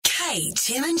Kate,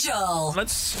 Tim and Joel.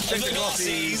 Let's check the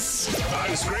glossies.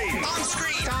 On screen.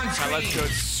 Let's do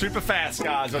it super fast,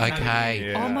 guys.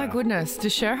 Okay. Oh, my goodness.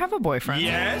 Does Cher have a boyfriend?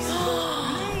 Yes.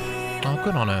 Oh,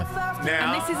 good on her.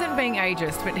 Now, And this isn't being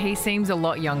ageist, but he seems a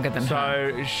lot younger than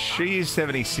her. so she is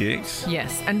 76.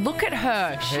 Yes. And look at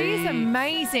her. She's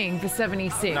amazing for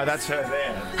 76. No, that's her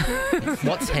there.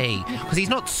 What's he? Because he's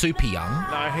not super young.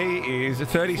 No, he is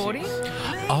 36. 40?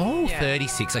 Oh, Yeah.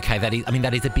 36. Okay,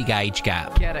 that is a big age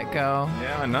gap. Get it, girl.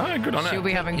 Yeah, I know. Good on her. She'll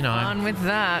be having You know. fun with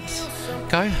that.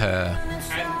 Go her.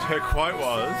 And her quote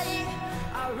was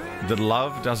that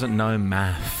love doesn't know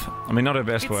math. I mean, not her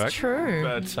best It's work. true.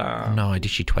 But, No,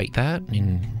 did she tweet that?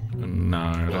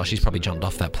 no. Well, she's probably jumped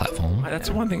off that platform. That's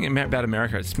the one thing about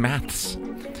America. It's maths.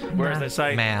 Whereas they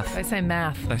say Math. They say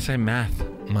math. They say math.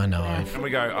 I know. And we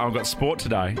go, oh, I've got sport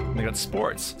today. And they got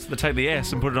sports. So they take the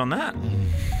S and put it on that.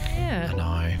 Yeah. I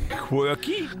know.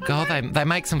 Quirky. God, they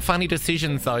make some funny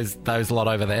decisions, those lot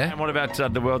over there. And what about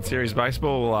the World Series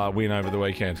baseball win over the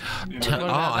weekend?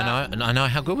 I know.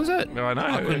 How good was it? No, I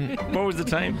know. What was the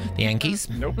team? The Yankees?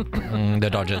 Nope. The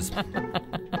Dodgers.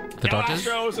 The Dodgers?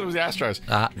 Astros. It was the Astros.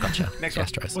 Gotcha. Next The one.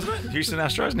 Astros. Wasn't it? Houston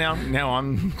Astros. Now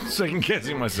I'm second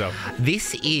guessing myself.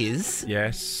 This is...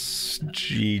 Yes.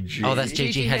 Gigi. Oh, that's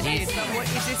Gigi Hadid. What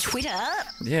is this? Twitter.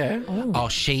 Yeah. Oh,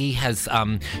 she has.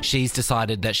 She's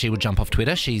decided that she would jump off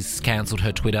Twitter. She's cancelled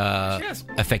her Twitter Yes.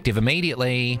 effective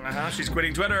immediately. She's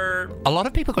quitting Twitter. A lot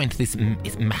of people are going to this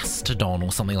is Mastodon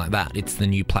or something like that. It's the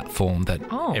new platform that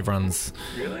everyone's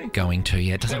Really? going to.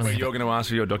 Yeah, it doesn't That's what really. you're going to ask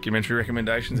for your documentary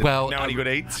recommendations. Well, know any good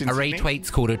eats in A Sydney?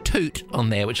 retweet's called a toot on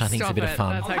there, which I think is a Stop bit it. of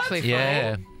fun. That's actually fun.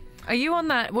 Yeah. Are you on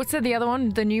that? What's the other one?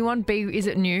 The new one? Is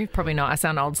it new? Probably not. I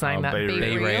sound old saying that. Be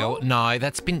Be real. No,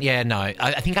 that's been. Yeah, no.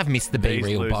 I think I've missed the Be These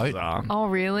Real losers boat. are. Oh,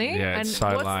 really? Yeah, it's and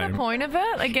so what's lame. the point of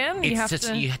it again? You It's have just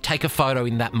to. you take a photo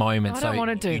in that moment. I don't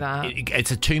wanna do that. It's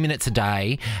a 2 minutes a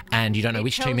day, and you don't know It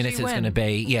which 2 tells minutes you it's when. going to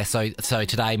be. Yeah, so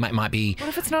today might be What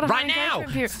if it's not a right high now.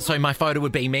 engagement period? So my photo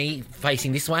would be me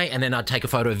facing this way, and then I'd take a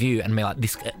photo of you and be like,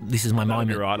 "This is my That'll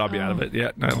be moment." right. I'll be out of it.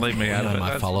 Yeah, no, leave me out You of know, it. my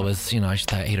That's- followers,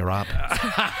 they eat her up.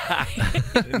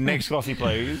 Next glossy,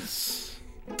 please.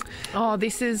 Oh,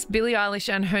 this is Billie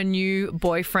Eilish and her new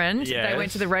boyfriend. Yes. They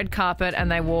went to the red carpet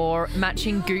and they wore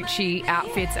matching Gucci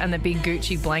outfits and the big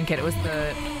Gucci blanket. It was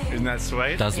the Isn't that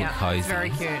sweet? Does look yeah, cozy. very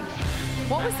cute.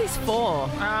 What was this for?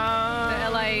 The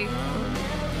LA.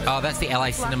 Oh, that's the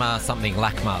LA Cinema something,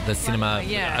 LACMA, the Cinema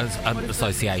yeah.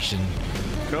 Association.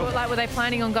 Cool. Like, were they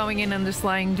planning on going in and just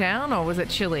laying down, or was it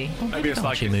chilly? Maybe it's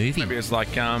like movie. Maybe it's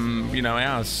like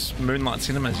ours, Moonlight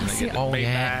Cinemas. You get the Oh, big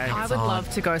yeah. I bags. would love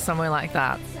to go somewhere like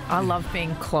that. I love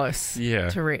being close Yeah.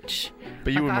 to Rich.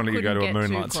 But you Like, wouldn't I want to go to a couldn't get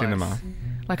too Moonlight close. Cinema.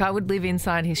 Like, I would live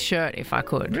inside his shirt if I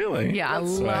could. Really? Yeah,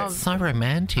 That's sweet. I love. So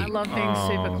romantic. I love being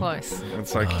super close.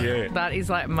 That's so cute. That is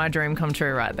like my dream come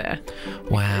true right there.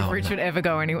 Wow. If Rich would ever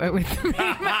go anywhere with me, maybe.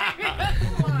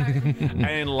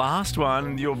 And last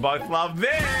one, you'll both love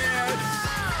this.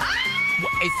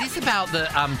 Is this about the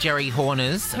Jerry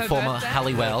Horner's Her former birthday?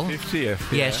 Halliwell?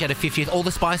 50th. Yeah, she had a 50th. All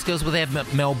the Spice Girls were there,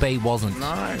 but Mel B wasn't. No.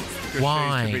 'Ause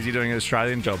Why? She's too busy doing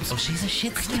Australian jobs. Oh, she's a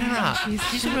shit star.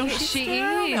 She's a real shit She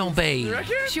star, is. Mel B.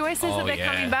 She always says that they're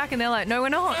yeah. coming back, and they're like, "No, we're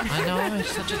not." I know,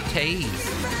 such a tease.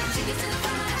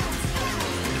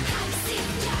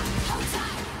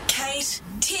 Kate,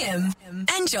 Tim,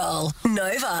 and Joel.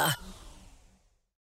 Nova.